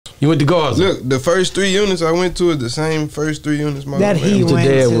You went to Gaza. Look, the first 3 units I went to is the same first 3 units my that he Your went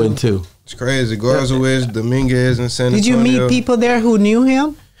dad to. went to. It's crazy. Gaza West, Dominguez, and San Antonio. Did you meet people there who knew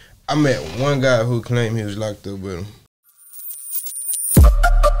him? I met one guy who claimed he was locked up with him.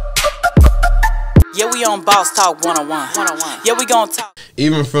 Yeah, we on Boss Talk 101. Yeah, we gon' talk.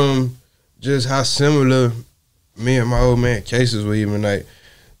 Even from just how similar me and my old man cases were, even like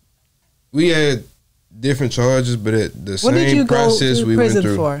we had different charges, but at the What did same you go process to we went prison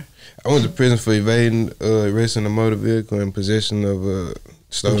through. for? I went to prison for evading arresting a motor vehicle and possession of a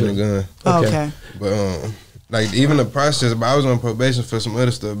stolen gun. Okay. But like even the process, but I was on probation for some other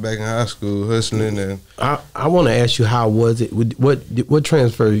stuff back in high school, hustling and. I want to ask you, how was it? What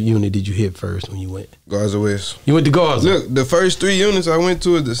transfer unit did you hit first when you went? Gaza West. You went to Gaza. Look, the first 3 units I went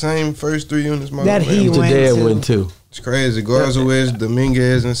to is the same first 3 units my That he Your went dad to. went to. It's crazy. Gaza West,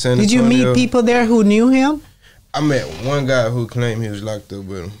 Dominguez, and San Antonio. Did you meet people there who knew him? I met one guy who claimed he was locked up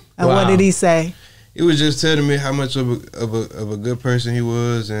with him. And what did he say? He was just telling me how much of a good person he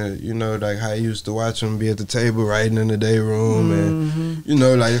was, and you know, like how he used to watch him be at the table writing in the day room, and you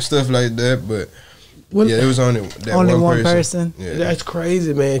know, like stuff like that. But yeah, it was only that Only one person. person. Yeah. That's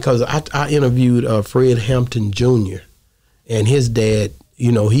crazy, man. Because I interviewed Fred Hampton Jr. and his dad.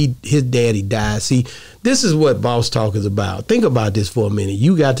 You know, his daddy died. See, this is what Boss Talk is about. Think about this for a minute.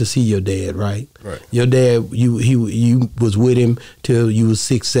 You got to see your dad, right? Right. Your dad, you was with him till you was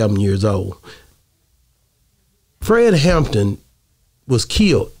 6, 7 years old. Fred Hampton was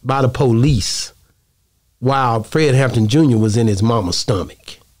killed by the police while Fred Hampton Jr. was in his mama's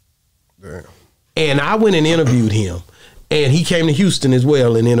stomach. Damn. And I went and interviewed him. And he came to Houston as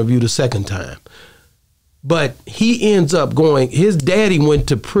well and interviewed a second time. But he ends up going, his daddy went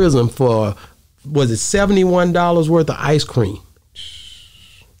to prison for, was it $71 worth of ice cream?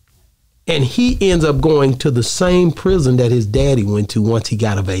 And he ends up going to the same prison that his daddy went to once he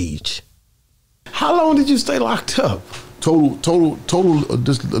got of age. How long did you stay locked up? Total,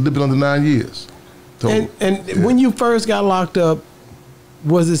 just a little bit under 9 years. Total. And when you first got locked up,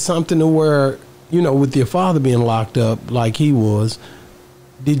 was it something to where, you know, with your father being locked up like he was,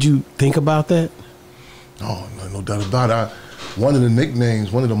 did you think about that? Oh, no doubt about it. One of the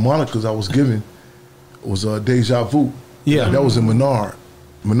nicknames, one of the monikers I was given was Deja Vu. Yeah. And that was in Menard.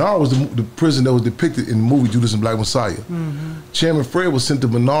 Menard was the prison that was depicted in the movie Judas and Black Messiah. Chairman Fred was sent to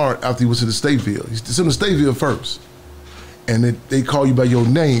Menard after he was in the Stateville. He was sent to Stateville first. And they call you by your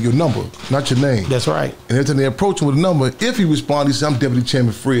name, your number, not your name. That's right. And every time they approach him with a number, if he responded, he said, I'm Deputy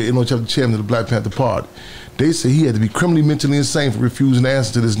Chairman Fred, Illinois Chapter Chairman of the Black Panther Party. They said he had to be criminally mentally insane for refusing to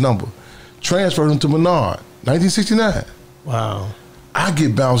answer to this number. Transferred him to Menard, 1969. Wow. I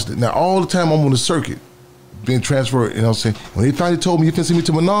get bounced. Now, all the time I'm on the circuit, being transferred, and I'm saying, when they finally told me you can send me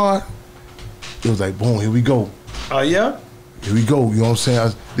to Menard, it was like, boom, here we go. Oh, yeah? Here we go, you know what I'm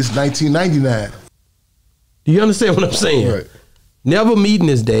saying? This is 1999. Do you understand what I'm saying? Right. Never meeting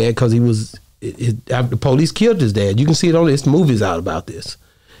his dad because he was, the police killed his dad. You can see it on this, movies out about this.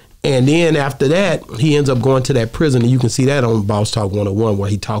 And then after that, he ends up going to that prison, and you can see that on Boss Talk 101 where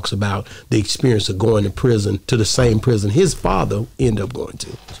he talks about the experience of going to prison, to the same prison his father ended up going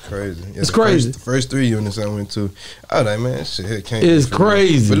to. It's crazy. Yeah, It's crazy. The first 3 units I went to, I was like, man, shit here can't It's be for me.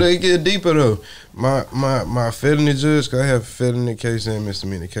 crazy. But let it get deeper though. My felony judge, 'cause I have felony case and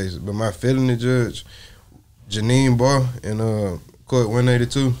misdemeanor cases, but my felony judge, Janine Barr in court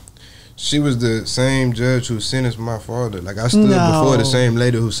 182, she was the same judge who sentenced my father. Like I stood before the same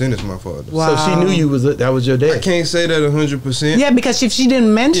lady who sentenced my father. Wow. So she knew you that was your I dad. can't say that 100%. Yeah, because if she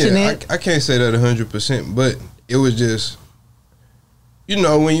didn't mention it. I can't say that 100%, but it was just, you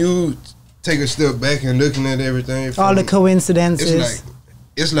know, when you take a step back and looking at everything, All the coincidences.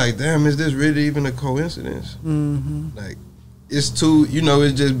 It's like, damn, is this really even a coincidence? Like, it's too, you know,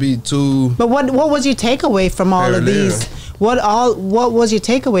 it just be too. But what was your takeaway from all of these? What was your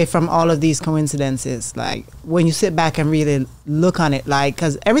takeaway from all of these coincidences? Like when you sit back and really look on it, like,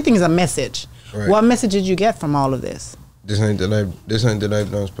 because everything is a message. Right. What message did you get from all of this? This ain't the life. This ain't the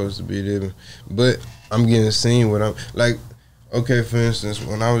life I'm supposed to be living. But I'm getting seen what I'm like. Okay, for instance,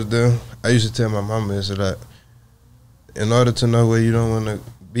 when I was there, I used to tell my mama this a lot. In order to know where you don't want to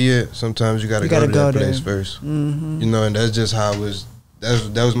be at, sometimes you gotta go to that place first. You know, and that's just how it was.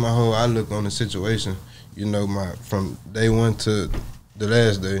 That was my whole outlook on the situation. You know, from day one to the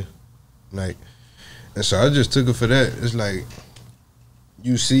last day, like, and so I just took it for that. It's like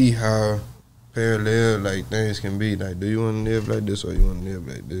you see how parallel like things can be. Like, do you want to live like this or you want to live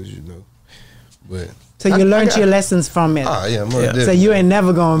like this? You know, but so you learned your lessons from it. Ah, yeah. So you ain't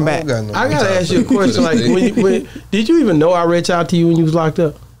never going back. I gotta ask you a question. Like, when did you even know I reached out to you when you was locked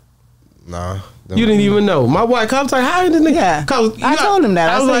up? Nah, You didn't even know. My wife, I was like, how did this nigga? Yeah. Cause I told him that.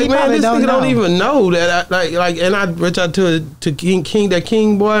 I I was said, like, he man, probably this nigga don't know. even know that. And I reached out to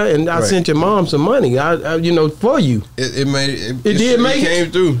King boy, and I sent your mom some money. For you. It did make it?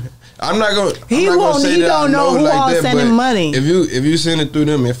 came through. I'm not gonna. He I'm not won't. Gonna say He that don't I know who like all that, sending but money. If you send it through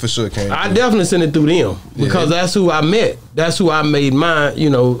them, it for sure came. I through. definitely sent it through them because that's who I met. That's who I made my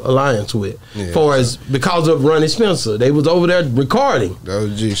alliance with. Because of Ronnie Spencer, they was over there recording.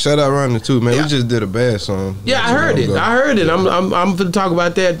 Gee, shout out Ronnie too, man. We just did a bad song. Yeah, I heard it. I'm gonna talk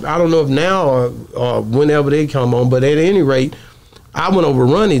about that. I don't know if now or whenever they come on, but at any rate, I went over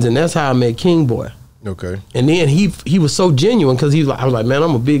Ronnie's, and that's how I met King Boy. Okay. And then he was so genuine because I was like, man,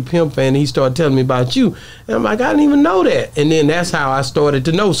 I'm a big Pimp fan. And he started telling me about you, and I'm like, I didn't even know that. And then that's how I started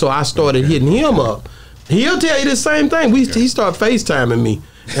to know. So I started hitting him up. He'll tell you the same thing. He started FaceTiming me,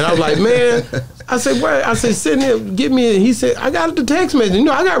 and I was like, man, I said, what? I said, sit here, give me. He said, I got the text message.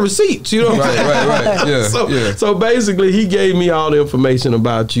 I got receipts. You know what I'm saying? Right. Yeah. So basically, he gave me all the information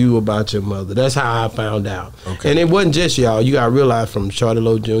about you, about your mother. That's how I found out. Okay. And it wasn't just y'all. You got to realize from Shorty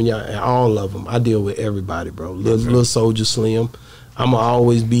Low Jr. and all of them. I deal with everybody, bro. Little Soldier Slim. I'ma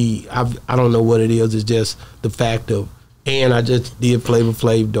always be. I don't know what it is. It's just the fact of. And I just did Flavor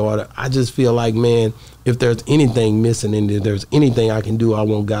Flav daughter. I just feel like, man, if there's anything missing and if there's anything I can do, I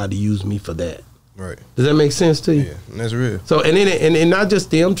want God to use me for that. Right. Does that make sense to you? Yeah, and that's real. So and not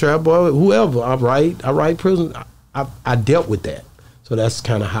just them, Trap Boy, whoever. I write prison. I dealt with that. So that's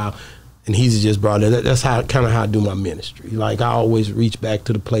kind of how. And he's just brought it. That's how I do my ministry. Like I always reach back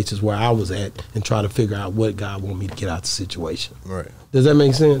to the places where I was at and try to figure out what God want me to get out of the situation. Right. Does that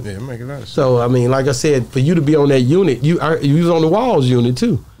make sense? Yeah, it makes a lot of sense. So I mean, like I said, for you to be on that unit, you was on the Walls unit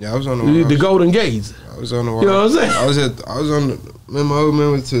too. Yeah, I was on the Walls. The Golden Gates. I was on the Walls. You know what I'm saying? I was on the. Man, my old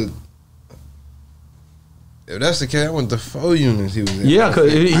man went to. If that's the case, I went to 4 units. He was in. Yeah,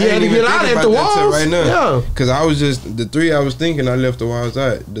 because he had to get out at the Walls right now. Yeah, because I was just the 3 I was thinking. I left the Walls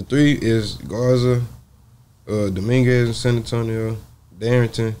out. The 3 is Garza, Dominguez in San Antonio,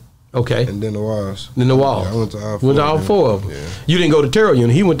 Darrington. Okay. And then the Walls. Then the Walls. Yeah, I went to all 4. Went to all 4 of them. Yeah. You didn't go to Terrell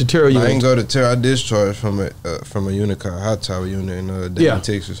unit. He went to Terrell unit. I didn't go to Terrell. I discharged from a unit called Hot Tower unit in Dallas,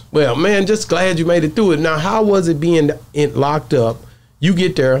 Texas. Well, man, just glad you made it through it. Now, how was it being locked up? You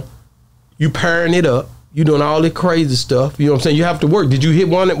get there, you pairing it up, you doing all this crazy stuff. You know what I'm saying? You have to work. Did you hit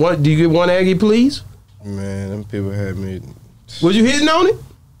one? Did you get one Aggie, please? Man, them people had me. Was you hitting on it?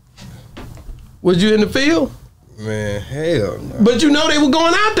 Was you in the field? Man, hell no. But you know they were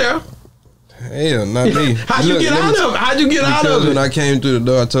going out there. Hell, not me. How'd you get out of it? How'd you get out of it? When I came through the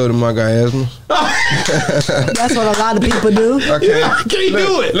door, I told them I got asthma. That's what a lot of people do. I can't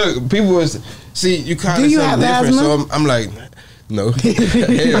do it. Look, people was see you kind Do of you something have different. asthma? So I'm like, no,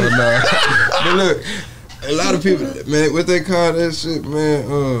 hell no. But look, a lot of people, man, what they call that shit,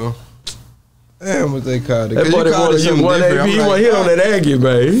 man. Damn, what they call it? That boy that wanted you one AP, he want to hit on that Aggie,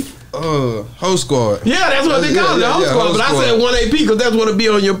 man. Host squad. Yeah, that's what they call it, the host squad. But I said 1 AP because that's what it be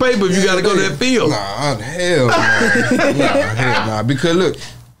on your paper if you got to go to that field. Nah, hell nah. Because look,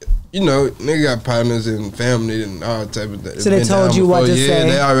 you know, nigga got partners and family and all type of things. So they told you what to say.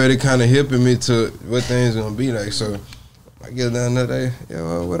 Yeah, they already kind of hipping me to what things gonna be like. So I get down there,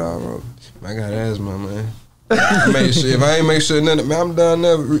 what all wrong? I got asthma, man. Make sure if I ain't make sure nothing, man, I'm down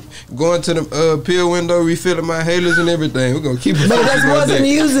there going to the pill window, refilling my inhalers and everything. We're gonna keep it. But that wasn't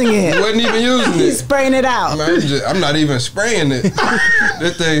using it. Wasn't even using it. He's spraying it out. Man, I'm not even spraying it.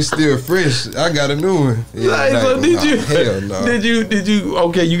 That thing's still fresh. I got a new one. Yeah, so hell no. Did you?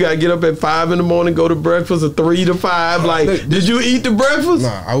 Okay, you gotta get up at 5 in the morning, go to breakfast at 3 to 5. Like, did you eat the breakfast?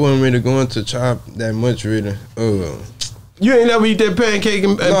 Nah, I wasn't really going to chop that much, really. You ain't never eat that pancake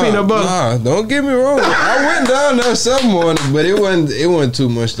and peanut butter? Nah, don't get me wrong. I went down there some morning, but it wasn't too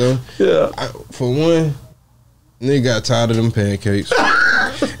much though. Yeah. For one, nigga got tired of them pancakes.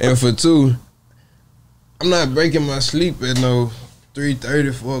 And for 2, I'm not breaking my sleep at no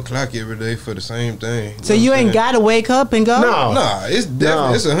 3:30, 4 o'clock every day for the same thing. So you ain't got to wake up and go? No. Nah, it's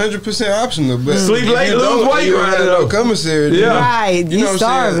definitely it's 100% optional. But sleep late, lose weight, right? No commissary. Yeah. Right. You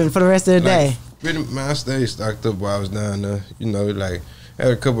starving for the rest of the day. Man, I stayed stocked up while I was down there. You know, like, had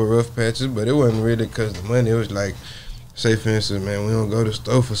a couple of rough patches, but it wasn't really because of the money. It was like, say, for instance, man, we don't go to the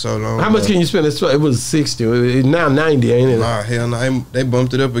store for so long. How much can you spend? It was 60. It's now 90, ain't it? Nah, hell no. They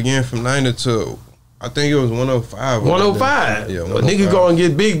bumped it up again from 90 to, I think it was 105. 105? Yeah, 105. Niggas go and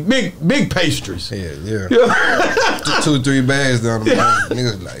get big pastries. Yeah. 2, 3 bags down the line.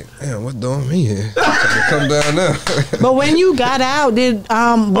 Niggas like, damn, what doing me here? Come down there. But when you got out, did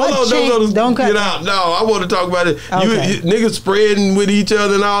don't get out. No, I want to talk about it. Okay. You niggas spreading with each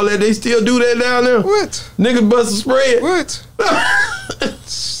other and all that. They still do that down there? What? Niggas bust a spread? What?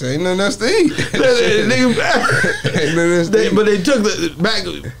 say ain't nothing else to eat. But they took the back.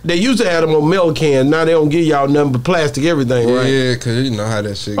 They used to have them on milk cans. Now they don't give y'all nothing but plastic everything, right? Yeah, cause you know how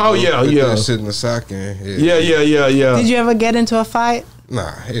that shit. Oh goes. yeah, Put yeah. That shit in the sock in. Yeah. Did you ever get into a fight?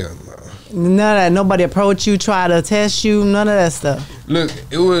 Nah, hell no. None of that. Nobody approached you, try to test you. None of that stuff. Look,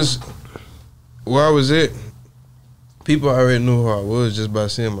 it was where I was at. People already knew who I was just by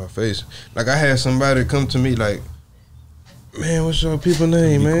seeing my face. Like I had somebody come to me like, "Man, what's your people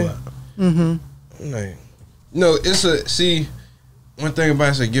name, man?" I'm like, no, it's a one thing about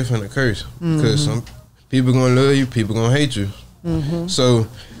it's a gift and a curse because some people gonna love you, people gonna hate you. So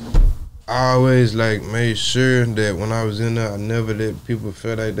I always like made sure that when I was in there, I never let people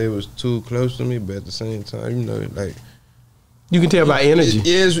feel like they was too close to me, but at the same time, you know, like. You can tell by energy.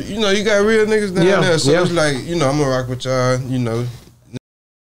 Yes, you know, you got real niggas down there. So it's like, you know, I'm gonna rock with y'all, you know,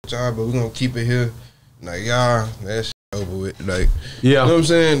 but we're gonna keep it here. Like, y'all, that shit over with. Like, you know what I'm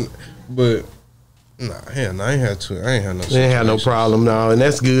saying? But, nah, hell no, I ain't had no They ain't had no problem, no. And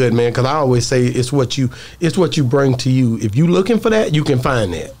that's good, man, because I always say it's what you bring to you. If you looking for that, you can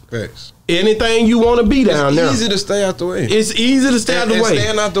find that. Facts. Anything you want to be down there. It's easy to stay out the way. It's easy to stay out the way.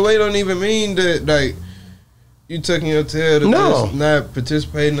 Staying out the way don't even mean that, like, you tucking your tail to just not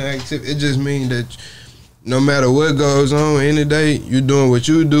participating in the activity. It just means that no matter what goes on any day, you doing what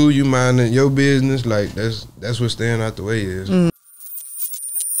you do, you minding your business. Like that's what staying out the way is.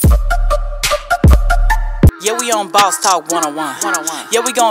 Yeah, we on Boss Talk 101. Yeah, we gon'